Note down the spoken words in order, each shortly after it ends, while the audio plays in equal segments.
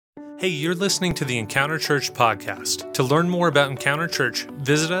Hey, you're listening to the Encounter Church podcast. To learn more about Encounter Church,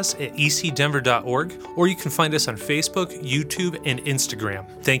 visit us at ecdenver.org, or you can find us on Facebook, YouTube, and Instagram.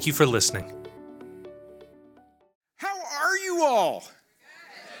 Thank you for listening. How are you all?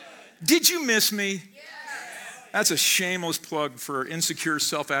 Did you miss me? That's a shameless plug for insecure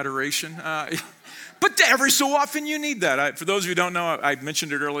self-adoration. But every so often you need that. For those of you who don't know, I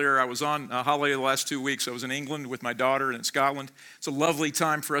mentioned it earlier. I was on holiday the last 2 weeks. I was in England with my daughter and in Scotland. It's a lovely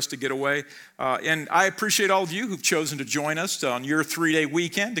time for us to get away. And I appreciate all of you who've chosen to join us on your 3-day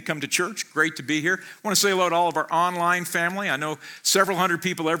weekend to come to church. Great to be here. I want to say hello to all of our online family. I know several hundred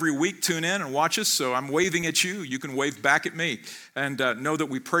people every week tune in and watch us, so I'm waving at you. You can wave back at me. And know that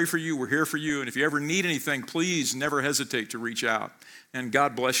we pray for you. We're here for you. And if you ever need anything, please never hesitate to reach out. And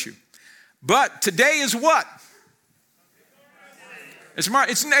God bless you. But today is what? It's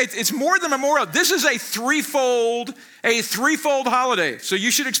more than Memorial. This is a threefold holiday. So you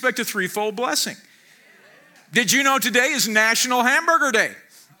should expect a threefold blessing. Did you know today is National Hamburger Day?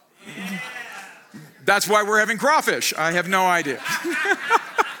 That's why we're having crawfish. I have no idea.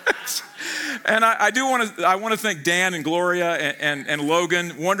 And I want to thank Dan and Gloria and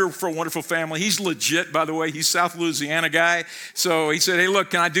Logan, wonderful family. He's legit, by the way. He's South Louisiana guy. So he said, hey,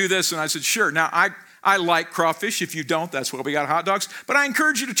 look, can I do this? And I said, sure. Now, I like crawfish. If you don't, that's why we got hot dogs. But I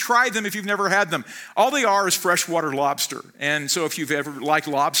encourage you to try them if you've never had them. All they are is freshwater lobster. And so if you've ever liked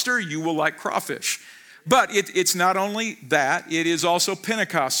lobster, you will like crawfish. But it's not only that, it is also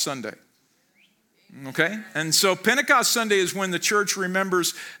Pentecost Sunday. Okay? And so Pentecost Sunday is when the church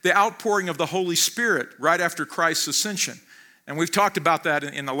remembers the outpouring of the Holy Spirit right after Christ's ascension. And we've talked about that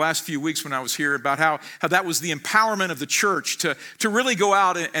in the last few weeks when I was here, about how that was the empowerment of the church to really go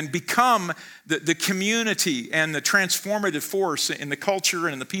out and become the community and the transformative force in the culture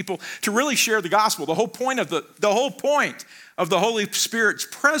and in the people to really share the gospel. The whole point of the Holy Spirit's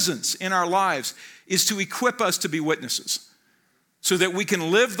presence in our lives is to equip us to be witnesses, so that we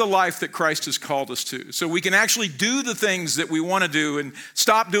can live the life that Christ has called us to. So we can actually do the things that we want to do and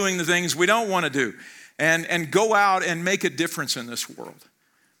stop doing the things we don't want to do. And go out and make a difference in this world.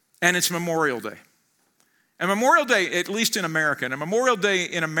 And it's Memorial Day. And Memorial Day, at least in America, and a Memorial Day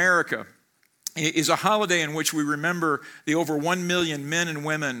in America is a holiday in which we remember the over 1 million men and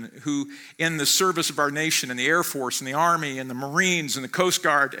women who, in the service of our nation, in the Air Force, and the Army, and the Marines, and the Coast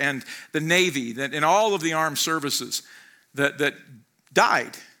Guard, and the Navy, that in all of the armed services, that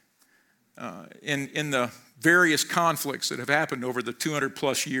died in the various conflicts that have happened over the 200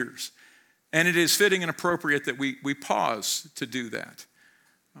 plus years. And it is fitting and appropriate that we pause to do that.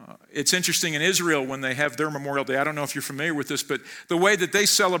 It's interesting in Israel when they have their Memorial Day. I don't know if you're familiar with this, but the way that they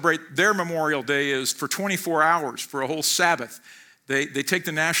celebrate their Memorial Day is for 24 hours, for a whole Sabbath. They take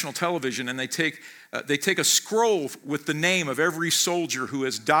the national television and they take a scroll with the name of every soldier who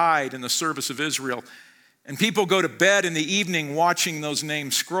has died in the service of Israel. And people go to bed in the evening watching those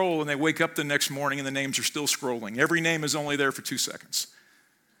names scroll, and they wake up the next morning and the names are still scrolling. Every name is only there for 2 seconds.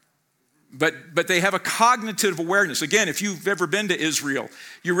 But they have a cognitive awareness. Again, if you've ever been to Israel,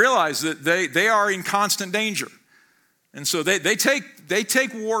 you realize that they are in constant danger. And so they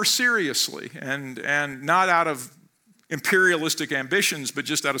take war seriously, and not out of imperialistic ambitions, but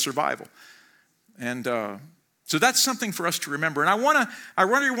just out of survival. And so that's something for us to remember. And I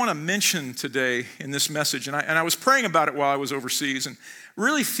really want to mention today in this message, and I was praying about it while I was overseas, and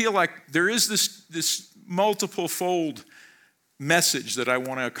really feel like there is this multiple-fold message that I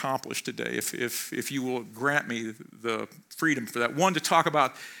want to accomplish today, if you will grant me the freedom for that. One, to talk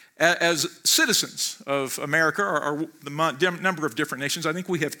about as citizens of America, or the number of different nations. I think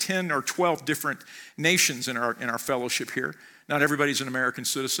we have 10 or 12 different nations in our fellowship here. Not everybody's an American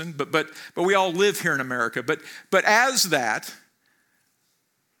citizen, but we all live here in America. But as that,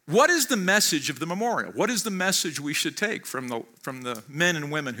 what is the message of the memorial? What is the message we should take from the men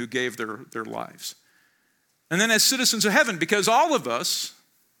and women who gave their lives? And then as citizens of heaven, because all of us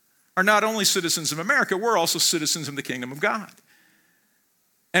are not only citizens of America, we're also citizens of the kingdom of God.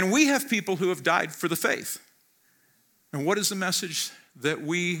 And we have people who have died for the faith. And what is the message that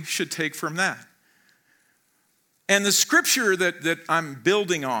we should take from that? And the scripture that I'm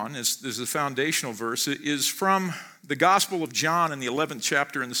building on is the foundational verse. It is from the Gospel of John in the 11th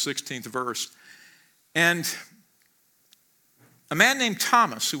chapter and the 16th verse. And a man named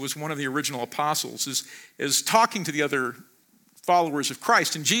Thomas, who was one of the original apostles, is talking to the other followers of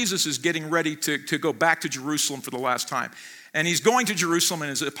Christ. And Jesus is getting ready to go back to Jerusalem for the last time. And he's going to Jerusalem, and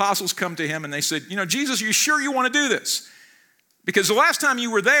his apostles come to him and they said, Jesus, are you sure you want to do this? Because the last time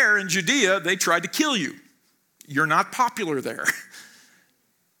you were there in Judea, they tried to kill you. You're not popular there.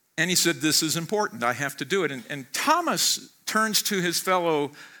 And he said, this is important. I have to do it. And Thomas turns to his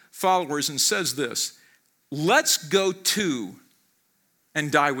fellow followers and says this: let's go to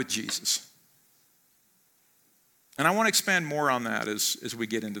and die with Jesus. And I want to expand more on that as we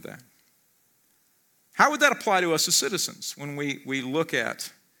get into that. How would that apply to us as citizens when we look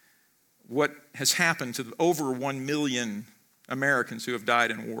at what has happened to over 1 million Americans who have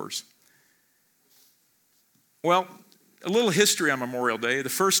died in wars? Well, a little history on Memorial Day. The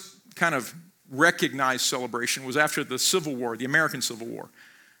first kind of recognized celebration was after the Civil War, the American Civil War.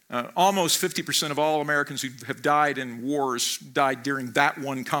 Almost 50% of all Americans who have died in wars died during that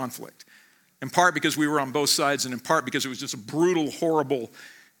one conflict. In part because we were on both sides, and in part because it was just a brutal, horrible,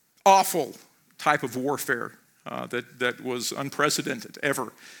 awful type of warfare that was unprecedented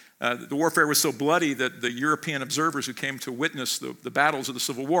ever. The warfare was so bloody that the European observers who came to witness the battles of the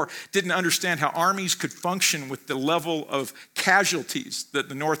Civil War didn't understand how armies could function with the level of casualties that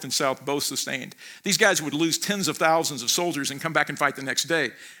the North and South both sustained. These guys would lose tens of thousands of soldiers and come back and fight the next day,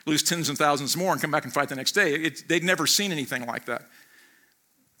 lose tens of thousands more and come back and fight the next day. They'd never seen anything like that.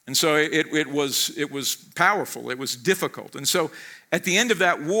 And so it was powerful. It was difficult. And so at the end of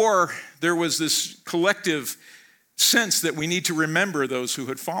that war, there was this collective sense that we need to remember those who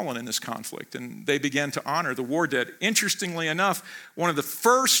had fallen in this conflict. And they began to honor the war dead. Interestingly enough, one of the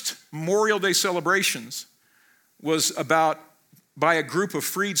first Memorial Day celebrations was by a group of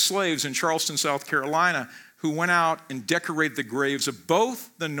freed slaves in Charleston, South Carolina, who went out and decorated the graves of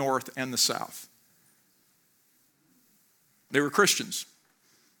both the North and the South. They were Christians.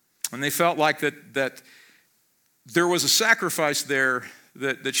 And they felt like that there was a sacrifice there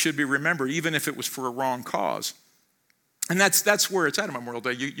that should be remembered, even if it was for a wrong cause. And that's where it's at on Memorial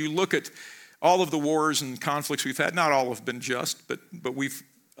Day. You look at all of the wars and conflicts we've had. Not all have been just, but we've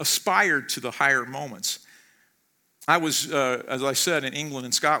aspired to the higher moments. I was, as I said, in England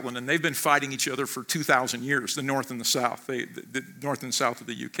and Scotland, and they've been fighting each other for 2,000 years, the North and the South, the North and South of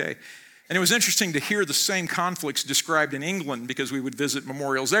the UK. And it was interesting to hear the same conflicts described in England, because we would visit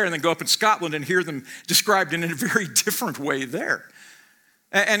memorials there, and then go up in Scotland and hear them described in a very different way there.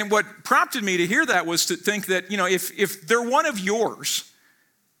 And what prompted me to hear that was to think that, if they're one of yours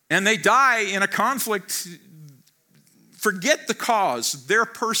and they die in a conflict, forget the cause. Their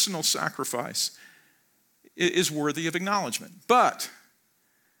personal sacrifice is worthy of acknowledgement. But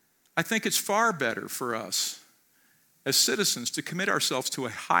I think it's far better for us as citizens to commit ourselves to a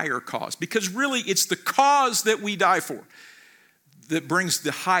higher cause, because really it's the cause that we die for that brings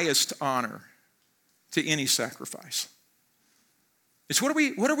the highest honor to any sacrifice. It's what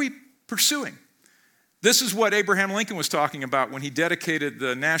are we pursuing? This is what Abraham Lincoln was talking about when he dedicated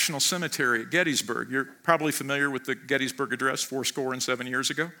the National Cemetery at Gettysburg. You're probably familiar with the Gettysburg Address 77 years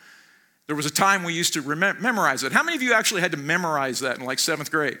ago. There was a time we used to memorize it. How many of you actually had to memorize that in like 7th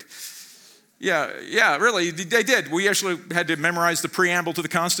grade? Yeah, really, they did. We actually had to memorize the preamble to the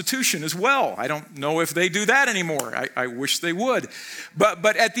Constitution as well. I don't know if they do that anymore. I wish they would.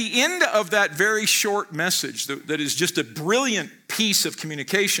 But at the end of that very short message that is just a brilliant piece of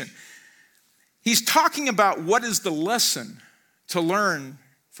communication, he's talking about what is the lesson to learn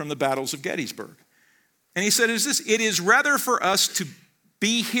from the battles of Gettysburg. And he said, it is rather for us to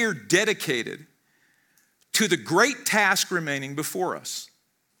be here dedicated to the great task remaining before us.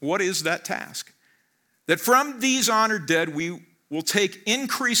 What is that task? That from these honored dead, we will take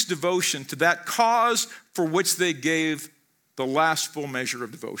increased devotion to that cause for which they gave the last full measure of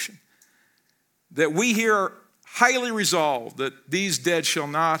devotion. That we here are highly resolved that these dead shall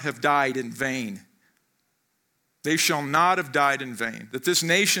not have died in vain. They shall not have died in vain. That this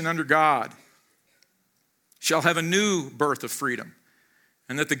nation under God shall have a new birth of freedom.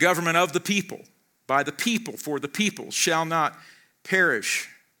 And that the government of the people, by the people, for the people, shall not perish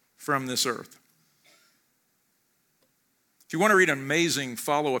from this earth. If you want to read an amazing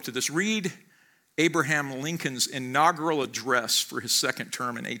follow-up to this, read Abraham Lincoln's inaugural address for his second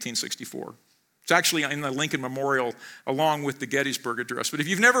term in 1864. It's actually in the Lincoln Memorial along with the Gettysburg Address. But if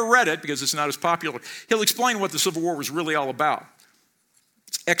you've never read it, because it's not as popular, he'll explain what the Civil War was really all about.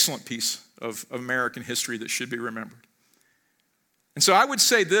 It's an excellent piece of American history that should be remembered. And so I would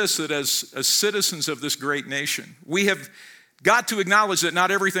say this, that as citizens of this great nation, we have got to acknowledge that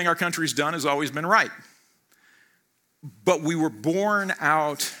not everything our country's done has always been right. But we were born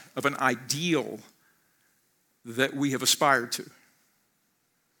out of an ideal that we have aspired to.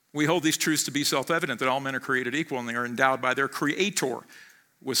 We hold these truths to be self-evident, that all men are created equal and they are endowed by their Creator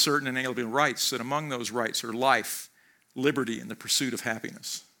with certain inalienable rights, that among those rights are life, liberty, and the pursuit of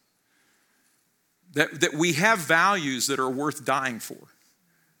happiness. That we have values that are worth dying for.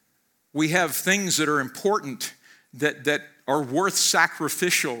 We have things that are important that are worth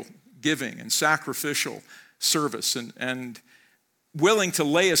sacrificial giving and sacrificial service. And willing to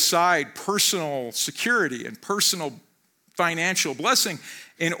lay aside personal security and personal financial blessing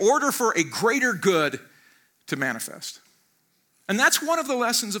in order for a greater good to manifest. And that's one of the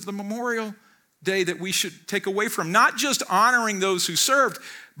lessons of the Memorial Day that we should take away from, not just honoring those who served,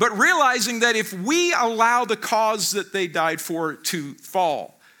 but realizing that if we allow the cause that they died for to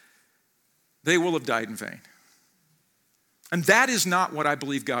fall, they will have died in vain. And that is not what I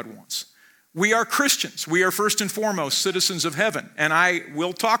believe God wants. We are Christians. We are first and foremost citizens of heaven, and I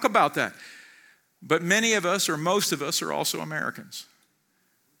will talk about that. But many of us, or most of us, are also Americans.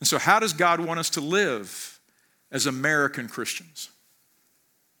 And so how does God want us to live as American Christians?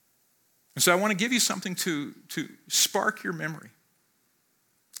 And so I want to give you something to spark your memory.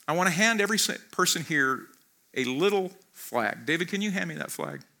 I want to hand every person here a little flag. David, can you hand me that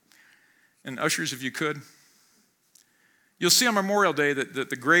flag? And ushers, if you could. You'll see on Memorial Day that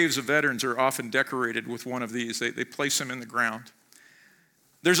the graves of veterans are often decorated with one of these. They place them in the ground.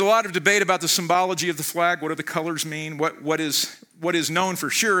 There's a lot of debate about the symbology of the flag. What do the colors mean? What is known for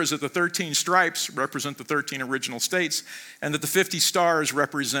sure is that the 13 stripes represent the 13 original states, and that the 50 stars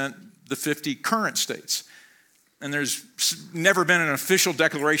represent the 50 current states. And there's never been an official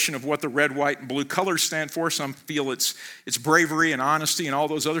declaration of what the red, white, and blue colors stand for. Some feel it's bravery and honesty and all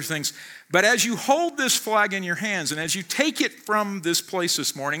those other things. But as you hold this flag in your hands and as you take it from this place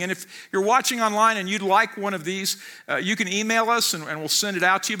this morning, and if you're watching online and you'd like one of these, you can email us and we'll send it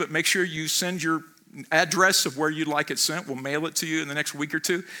out to you, but make sure you send your address of where you'd like it sent. We'll mail it to you in the next week or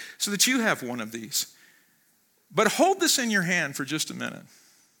two so that you have one of these. But hold this in your hand for just a minute.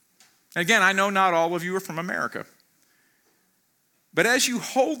 Again, I know not all of you are from America. But as you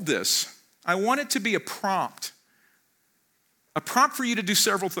hold this, I want it to be a prompt for you to do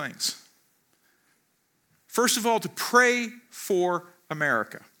several things. First of all, to pray for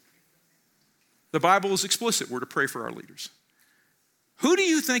America. The Bible is explicit. We're to pray for our leaders. Who do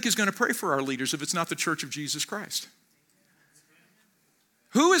you think is going to pray for our leaders if it's not the Church of Jesus Christ?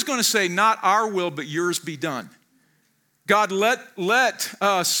 Who is going to say, not our will, but yours be done? God, let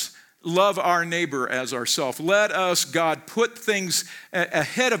us love our neighbor as ourselves. Let us, God, put things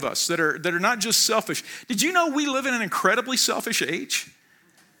ahead of us that are not just selfish. Did you know we live in an incredibly selfish age?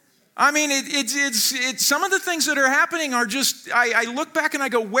 I mean, it's some of the things that are happening are just, I look back and I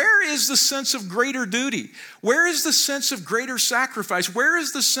go, where is the sense of greater duty? Where is the sense of greater sacrifice? Where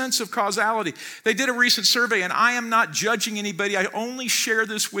is the sense of causality? They did a recent survey, and I am not judging anybody. I only share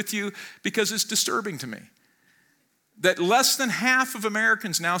this with you because it's disturbing to me. That less than half of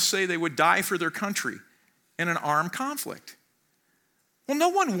Americans now say they would die for their country in an armed conflict. Well, no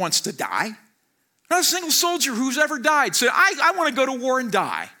one wants to die. Not a single soldier who's ever died said, I want to go to war and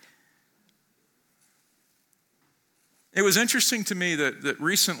die. It was interesting to me that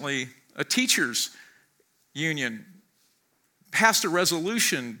recently a teachers union passed a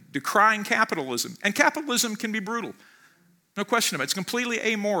resolution decrying capitalism. And capitalism can be brutal. No question about it. It's completely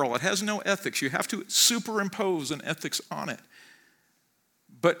amoral. It has no ethics. You have to superimpose an ethics on it.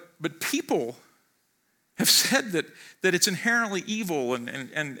 But people have said that it's inherently evil and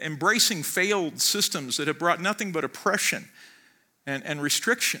embracing failed systems that have brought nothing but oppression and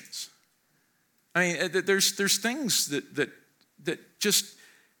restrictions. I mean, there's things that just,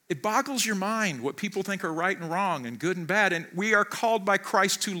 it boggles your mind what people think are right and wrong and good and bad. And we are called by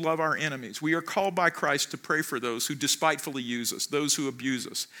Christ to love our enemies. We are called by Christ to pray for those who despitefully use us, those who abuse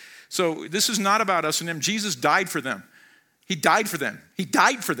us. So this is not about us and them. Jesus died for them. He died for them. He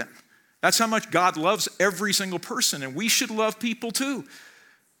died for them. That's how much God loves every single person, and we should love people too.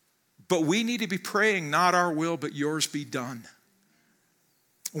 But we need to be praying, not our will, but yours be done.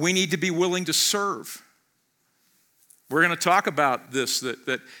 We need to be willing to serve. We're going to talk about this,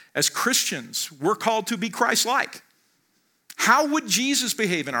 that as Christians, we're called to be Christ-like. How would Jesus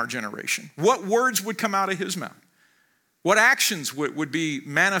behave in our generation? What words would come out of his mouth? What actions would be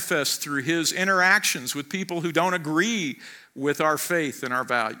manifest through his interactions with people who don't agree with our faith and our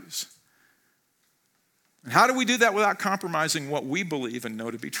values? And how do we do that without compromising what we believe and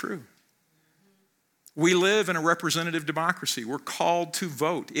know to be true? We live in a representative democracy. We're called to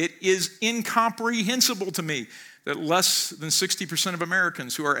vote. It is incomprehensible to me that less than 60% of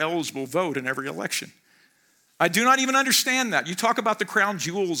Americans who are eligible vote in every election. I do not even understand that. You talk about the crown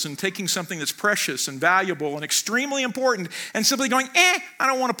jewels and taking something that's precious and valuable and extremely important and simply going, I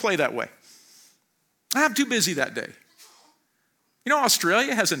don't want to play that way. I'm too busy that day. You know,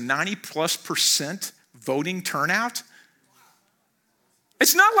 Australia has a 90+% voting turnout.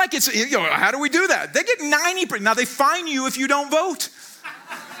 It's not like it's, how do we do that? They get 90%. Now they fine you if you don't vote.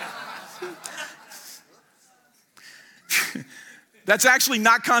 That's actually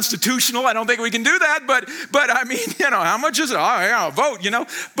not constitutional. I don't think we can do that, but I mean, how much is it? Oh, yeah, I'll vote,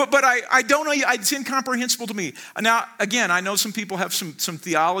 But I don't know, it's incomprehensible to me. Now, again, I know some people have some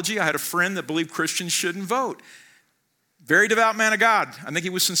theology. I had a friend that believed Christians shouldn't vote. Very devout man of God. I think he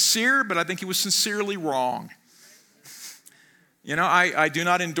was sincere, but I think he was sincerely wrong. I do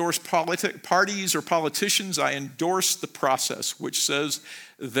not endorse parties or politicians. I endorse the process, which says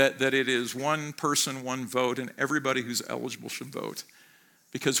that it is one person, one vote, and everybody who's eligible should vote.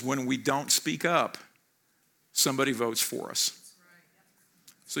 Because when we don't speak up, somebody votes for us.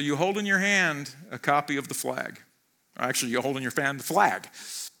 So you hold in your hand a copy of the flag. Actually, you hold in your hand the flag.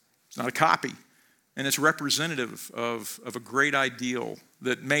 It's not a copy. And it's representative of a great ideal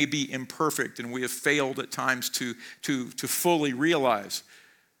that may be imperfect and we have failed at times to fully realize.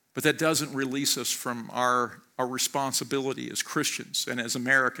 But that doesn't release us from our responsibility as Christians and as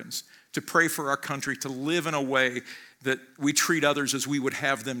Americans to pray for our country, to live in a way that we treat others as we would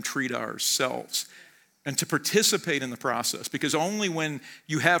have them treat ourselves, and to participate in the process. Because only when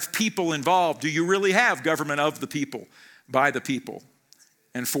you have people involved do you really have government of the people, by the people,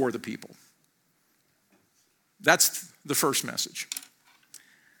 and for the people. That's the first message.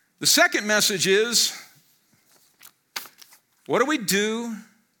 The second message is, what do we do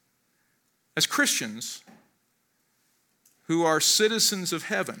as Christians who are citizens of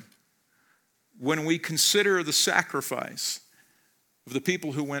heaven when we consider the sacrifice of the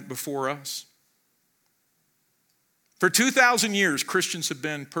people who went before us? For 2,000 years, Christians have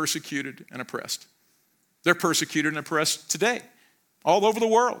been persecuted and oppressed. They're persecuted and oppressed today, all over the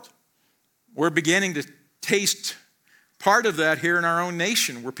world. We're beginning to taste part of that here in our own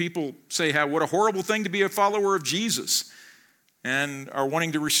nation, where people say, what a horrible thing to be a follower of Jesus, and are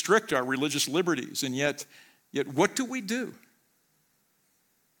wanting to restrict our religious liberties. And yet what do we do?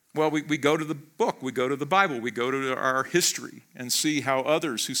 Well, we go to the book, we go to the Bible, we go to our history and see how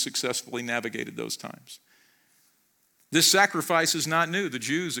others who successfully navigated those times. This sacrifice is not new. The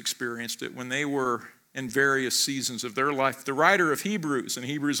Jews experienced it when they were in various seasons of their life. The writer of Hebrews, in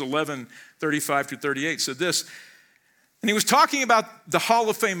Hebrews 11:35-38, said this, and he was talking about the Hall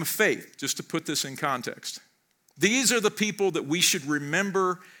of Fame of Faith, just to put this in context. These are the people that we should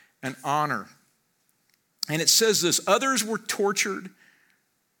remember and honor. And it says this, others were tortured,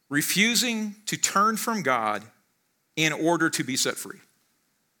 refusing to turn from God in order to be set free.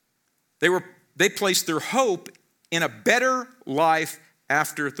 They placed their hope in a better life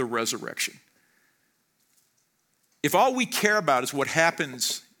after the resurrection. If all we care about is what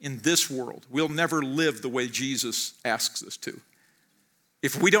happens in this world, we'll never live the way Jesus asks us to.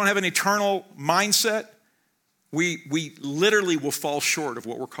 If we don't have an eternal mindset, we literally will fall short of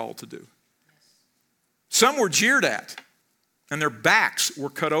what we're called to do. Some were jeered at, and their backs were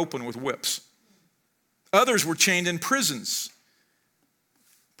cut open with whips. Others were chained in prisons.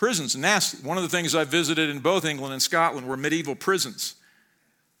 Prisons, nasty. One of the things I visited in both England and Scotland were medieval prisons.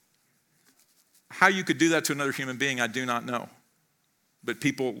 How you could do that to another human being, I do not know. But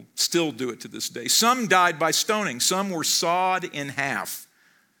people still do it to this day. Some died by stoning. Some were sawed in half.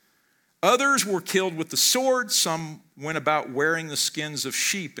 Others were killed with the sword. Some went about wearing the skins of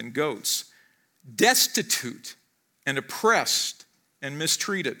sheep and goats. Destitute and oppressed and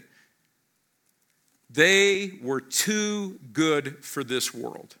mistreated. They were too good for this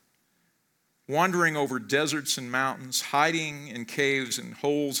world. Wandering over deserts and mountains, hiding in caves and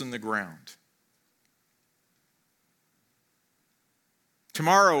holes in the ground.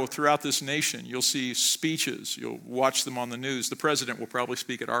 Tomorrow, throughout this nation, you'll see speeches. You'll watch them on the news. The president will probably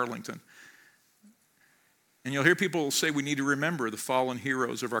speak at Arlington. And you'll hear people say we need to remember the fallen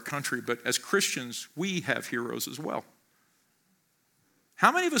heroes of our country. But as Christians, we have heroes as well.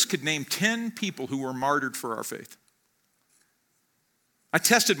 How many of us could name 10 people who were martyred for our faith? I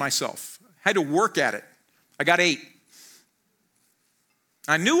tested myself. I had to work at it. I got 8.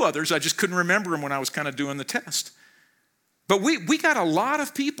 I knew others. I just couldn't remember them when I was kind of doing the test. But we got a lot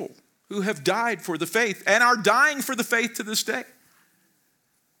of people who have died for the faith and are dying for the faith to this day.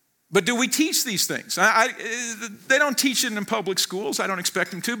 But do we teach these things? They don't teach it in public schools. I don't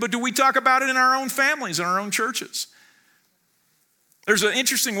expect them to. But do we talk about it in our own families, in our own churches? There's an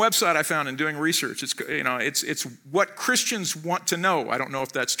interesting website I found in doing research. It's what Christians want to know. I don't know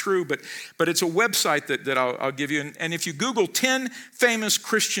if that's true, but it's a website that I'll give you. And if you Google 10 famous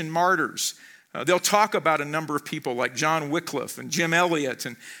Christian martyrs, they'll talk about a number of people like John Wycliffe and Jim Elliot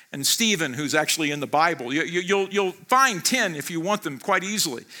and Stephen, who's actually in the Bible. You'll find 10 if you want them quite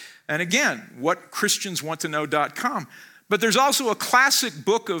easily. And again, whatchristianswanttoknow.com. But there's also a classic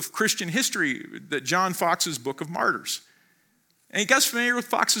book of Christian history, that John Fox's Book of Martyrs. And you guys familiar with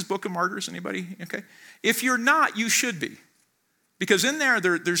Fox's Book of Martyrs? Anybody? Okay. If you're not, you should be. Because in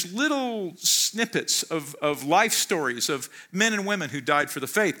there's little snippets of life stories of men and women who died for the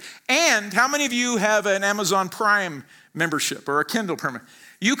faith. And how many of you have an Amazon Prime membership or a Kindle permit?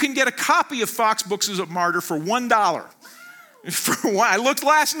 You can get a copy of Fox Books as a Martyr for $1. I looked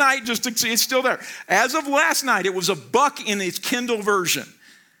last night just to see, it's still there. As of last night, it was $1 in its Kindle version.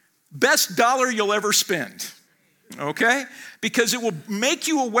 Best dollar you'll ever spend. Okay? Because it will make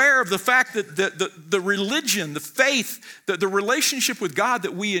you aware of the fact that the religion, the faith, the relationship with God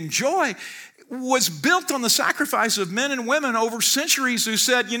that we enjoy was built on the sacrifice of men and women over centuries who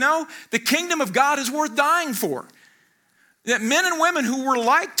said, the kingdom of God is worth dying for. That men and women who were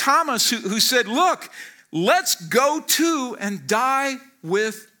like Thomas who said, look, let's go to and die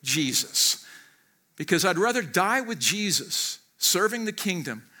with Jesus. Because I'd rather die with Jesus, serving the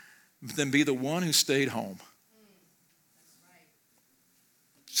kingdom, than be the one who stayed home.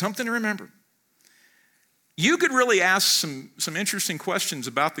 Something to remember. You could really ask some interesting questions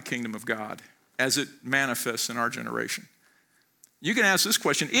about the kingdom of God as it manifests in our generation. You can ask this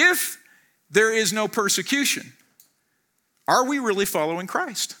question: if there is no persecution, are we really following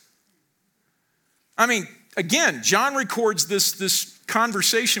Christ? I mean, again, John records this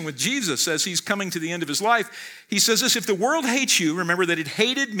conversation with Jesus as he's coming to the end of his life. He says this: if the world hates you, remember that it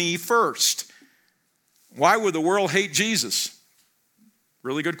hated me first. Why would the world hate Jesus?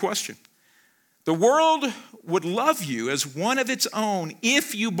 Really good question. The world would love you as one of its own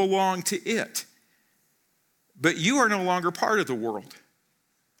if you belong to it. But you are no longer part of the world.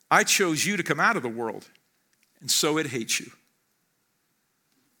 I chose you to come out of the world, and so it hates you.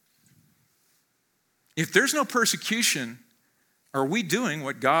 If there's no persecution, are we doing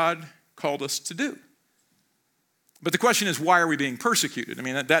what God called us to do? But the question is, why are we being persecuted? I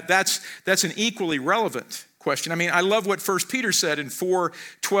mean, that's an equally relevant question. I mean, I love what 1 Peter said in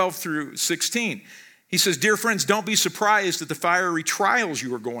 4:12 through 16. He says, dear friends, don't be surprised at the fiery trials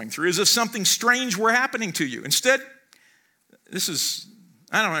you are going through, as if something strange were happening to you. Instead,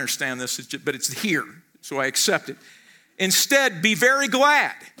 I don't understand this, but it's here, so I accept it. Instead, be very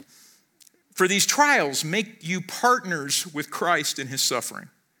glad, for these trials make you partners with Christ in his suffering,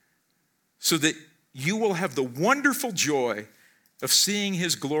 so that you will have the wonderful joy of seeing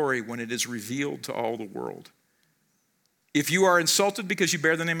his glory when it is revealed to all the world. If you are insulted because you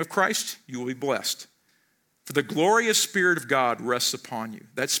bear the name of Christ, you will be blessed. For the glorious Spirit of God rests upon you,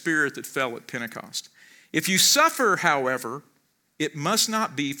 that Spirit that fell at Pentecost. If you suffer, however, it must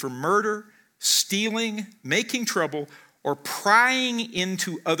not be for murder, stealing, making trouble, or prying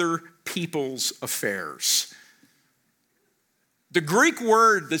into other people's affairs. The Greek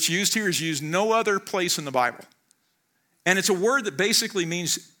word that's used here is used no other place in the Bible. And it's a word that basically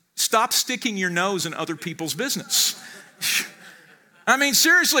means stop sticking your nose in other people's business. I mean,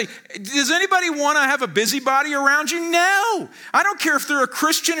 seriously, does anybody want to have a busybody around you? No. I don't care if they're a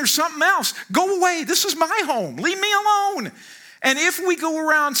Christian or something else. Go away. This is my home. Leave me alone. And if we go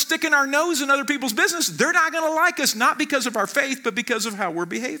around sticking our nose in other people's business, they're not going to like us, not because of our faith, but because of how we're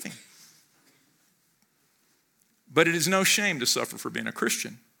behaving. But it is no shame to suffer for being a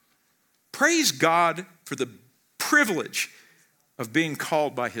Christian. Praise God for the privilege of being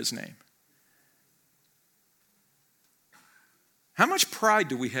called by his name. How much pride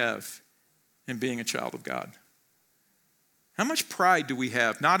do we have in being a child of God? How much pride do we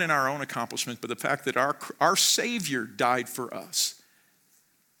have, not in our own accomplishments, but the fact that our Savior died for us,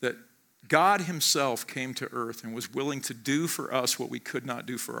 that God himself came to earth and was willing to do for us what we could not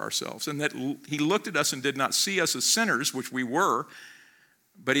do for ourselves, and that he looked at us and did not see us as sinners, which we were,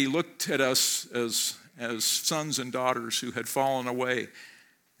 but he looked at us as sons and daughters who had fallen away,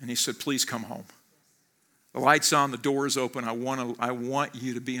 and he said, please come home. The light's on, the door is open. I want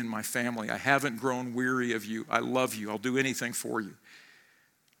you to be in my family. I haven't grown weary of you. I love you. I'll do anything for you.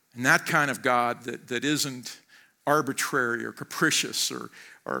 And that kind of God that isn't arbitrary or capricious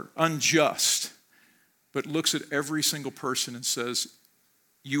or unjust, but looks at every single person and says,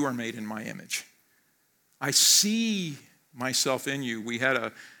 you are made in my image. I see myself in you. We had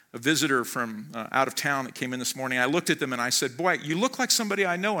a visitor from out of town that came in this morning. I looked at them and I said, boy, you look like somebody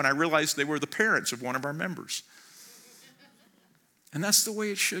I know. And I realized they were the parents of one of our members. And that's the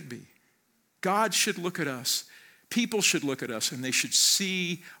way it should be. God should look at us. People should look at us and they should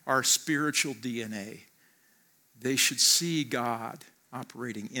see our spiritual DNA. They should see God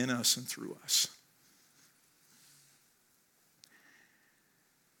operating in us and through us.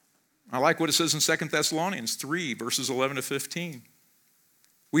 I like what it says in 2 Thessalonians 3, verses 11 to 15.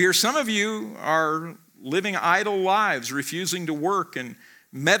 We hear some of you are living idle lives, refusing to work and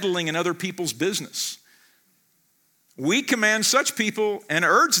meddling in other people's business. We command such people and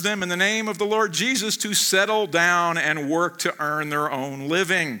urge them in the name of the Lord Jesus to settle down and work to earn their own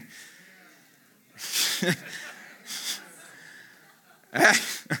living.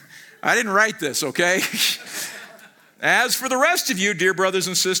 I didn't write this, okay? As for the rest of you, dear brothers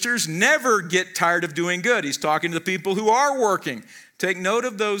and sisters, never get tired of doing good. He's talking to the people who are working. Take note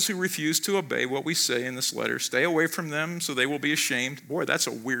of those who refuse to obey what we say in this letter. Stay away from them so they will be ashamed. Boy, that's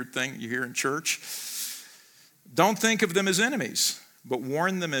a weird thing you hear in church. Don't think of them as enemies, but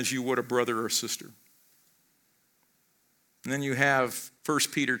warn them as you would a brother or sister. And then you have 1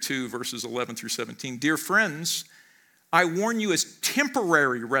 Peter 2, verses 11 through 17. Dear friends, I warn you as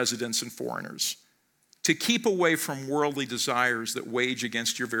temporary residents and foreigners to keep away from worldly desires that wage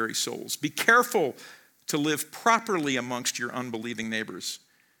against your very souls. Be careful to live properly amongst your unbelieving neighbors.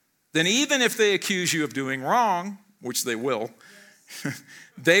 Then even if they accuse you of doing wrong, which they will,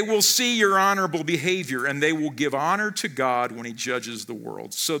 they will see your honorable behavior and they will give honor to God when he judges the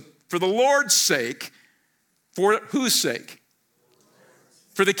world. So for the Lord's sake, for whose sake?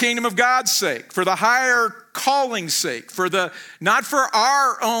 For the kingdom of God's sake, for the higher calling's sake, not for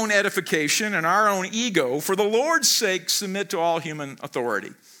our own edification and our own ego, for the Lord's sake, submit to all human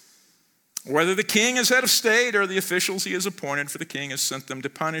authority. Whether the king is head of state or the officials he has appointed, for the king has sent them to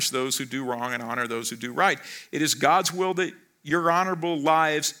punish those who do wrong and honor those who do right. It is God's will that your honorable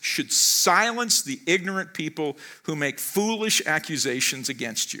lives should silence the ignorant people who make foolish accusations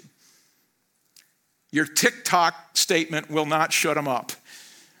against you. Your TikTok statement will not shut them up.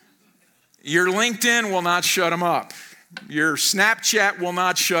 Your LinkedIn will not shut them up. Your Snapchat will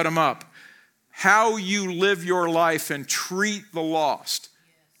not shut them up. How you live your life and treat the lost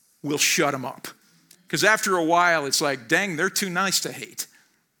will shut them up. Because after a while, it's like, dang, they're too nice to hate.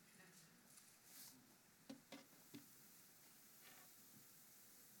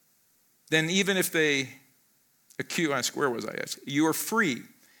 Then even if they accuse, where was I at? You are free,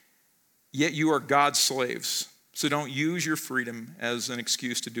 yet you are God's slaves. So don't use your freedom as an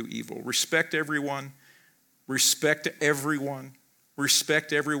excuse to do evil. Respect everyone. Respect everyone.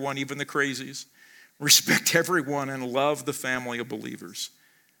 Respect everyone, even the crazies. Respect everyone and love the family of believers.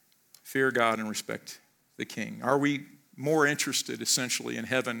 Fear God and respect the king. Are we more interested essentially in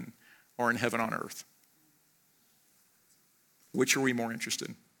heaven or in heaven on earth? Which are we more interested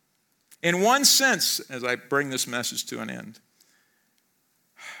in? In one sense, as I bring this message to an end,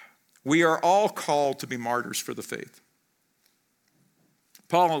 we are all called to be martyrs for the faith.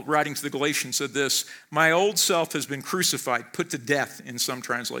 Paul, writing to the Galatians, said this, my old self has been crucified, put to death in some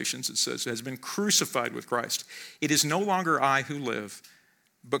translations, it says, has been crucified with Christ. It is no longer I who live,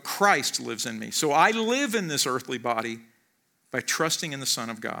 but Christ lives in me. So I live in this earthly body by trusting in the Son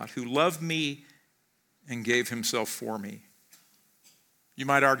of God, who loved me and gave himself for me. You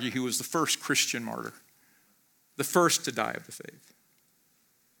might argue he was the first Christian martyr, the first to die of the faith.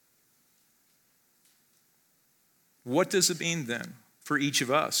 What does it mean then for each of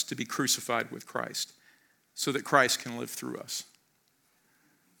us to be crucified with Christ so that Christ can live through us?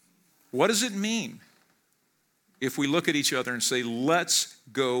 What does it mean if we look at each other and say, let's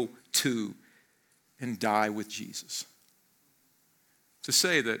go to and die with Jesus? To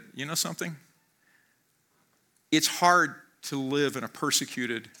say that, you know something? It's hard to live in a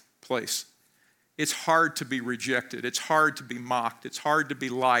persecuted place. It's hard to be rejected. It's hard to be mocked. It's hard to be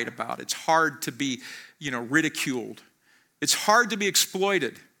lied about. It's hard to be, ridiculed. It's hard to be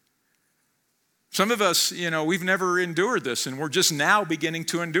exploited. Some of us, we've never endured this, and we're just now beginning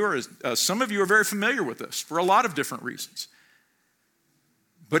to endure it. Some of you are very familiar with this for a lot of different reasons.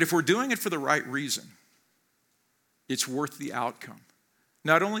 But if we're doing it for the right reason, it's worth the outcome.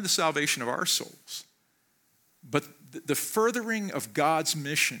 Not only the salvation of our souls, but the furthering of God's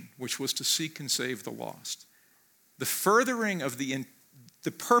mission, which was to seek and save the lost. The furthering of the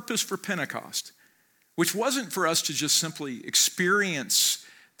purpose for Pentecost, which wasn't for us to just simply experience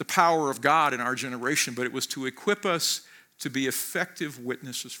the power of God in our generation, but it was to equip us to be effective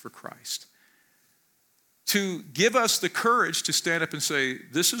witnesses for Christ. To give us the courage to stand up and say,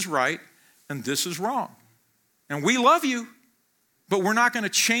 this is right and this is wrong. And we love you, but we're not going to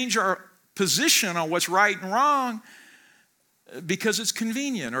change our position on what's right and wrong because it's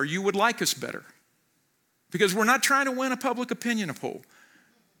convenient or you would like us better. Because we're not trying to win a public opinion poll.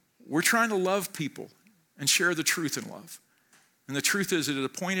 We're trying to love people and share the truth in love. And the truth is, it is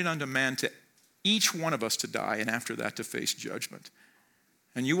appointed unto man to each one of us to die, and after that to face judgment.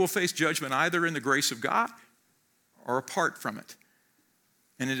 And you will face judgment either in the grace of God or apart from it.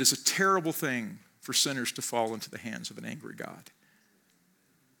 And it is a terrible thing for sinners to fall into the hands of an angry God.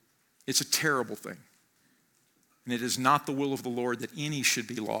 It's a terrible thing. And it is not the will of the Lord that any should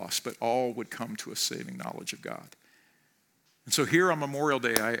be lost, but all would come to a saving knowledge of God. And so here on Memorial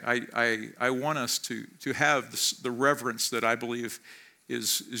Day, I want us to have the reverence that I believe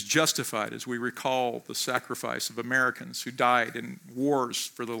is justified as we recall the sacrifice of Americans who died in wars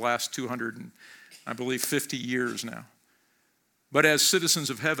for the last 200 and I believe 50 years now. But as citizens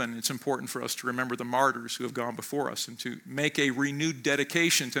of heaven, it's important for us to remember the martyrs who have gone before us and to make a renewed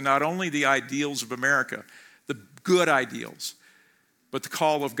dedication to not only the ideals of America, the good ideals, but the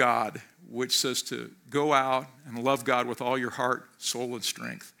call of God, which says to go out and love God with all your heart, soul, and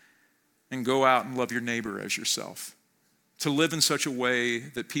strength, and go out and love your neighbor as yourself. To live in such a way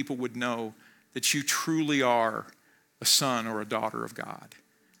that people would know that you truly are a son or a daughter of God.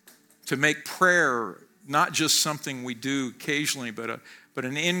 To make prayer not just something we do occasionally, but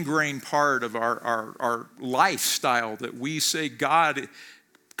an ingrained part of our lifestyle, that we say, God,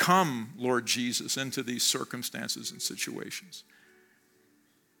 come, Lord Jesus, into these circumstances and situations.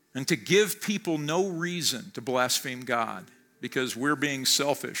 And to give people no reason to blaspheme God because we're being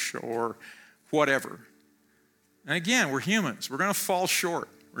selfish or whatever. And again, we're humans. We're going to fall short.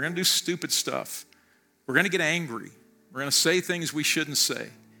 We're going to do stupid stuff. We're going to get angry. We're going to say things we shouldn't say.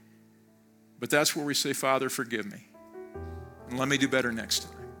 But that's where we say, Father, forgive me. And let me do better next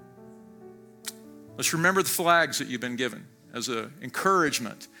time. Let's remember the flags that you've been given as an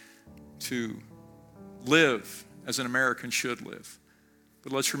encouragement to live as an American should live.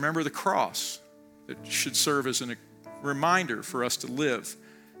 But let's remember the cross that should serve as a reminder for us to live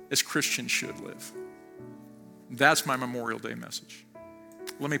as Christians should live. That's my Memorial Day message.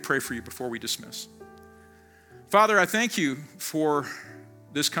 Let me pray for you before we dismiss. Father, I thank you for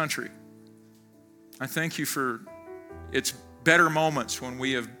this country. I thank you for its better moments when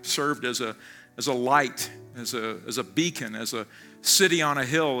we have served as a light, as a beacon, as a city on a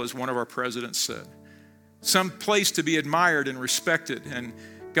hill, as one of our presidents said. Some place to be admired and respected. And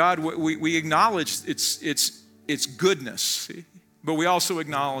God, we acknowledge its goodness, but we also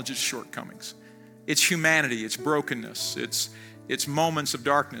acknowledge its shortcomings, its humanity, its brokenness, its moments of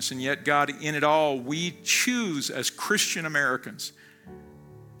darkness. And yet, God, in it all, we choose as Christian Americans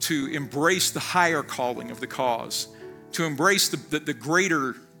to embrace the higher calling of the cause, to embrace the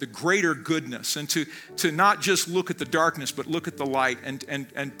greater goodness, and to not just look at the darkness, but look at the light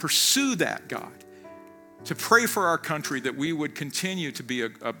and pursue that, God. To pray for our country that we would continue to be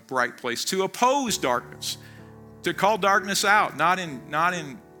a bright place, to oppose darkness, to call darkness out, not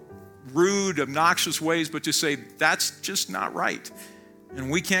in rude, obnoxious ways, but to say that's just not right,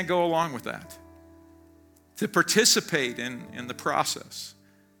 and we can't go along with that. To participate in the process,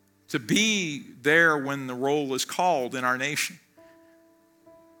 to be there when the roll is called in our nation,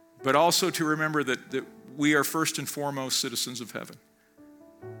 but also to remember that we are first and foremost citizens of heaven.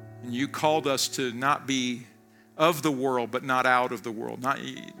 And you called us to not be of the world, but not out of the world.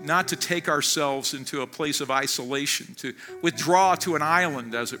 Not to take ourselves into a place of isolation, to withdraw to an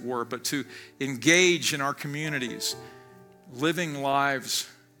island, as it were, but to engage in our communities, living lives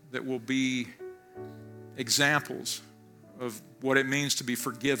that will be examples of what it means to be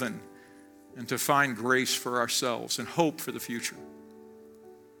forgiven and to find grace for ourselves and hope for the future.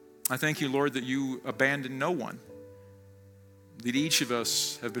 I thank you, Lord, that you abandon no one, that each of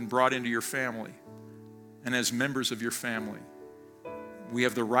us have been brought into your family. And as members of your family, we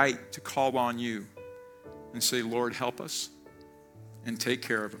have the right to call on you and say, Lord, help us and take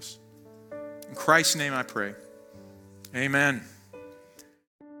care of us. In Christ's name I pray. Amen.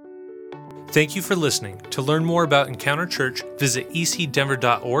 Thank you for listening. To learn more about Encounter Church, visit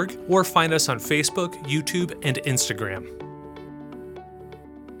ecdenver.org or find us on Facebook, YouTube, and Instagram.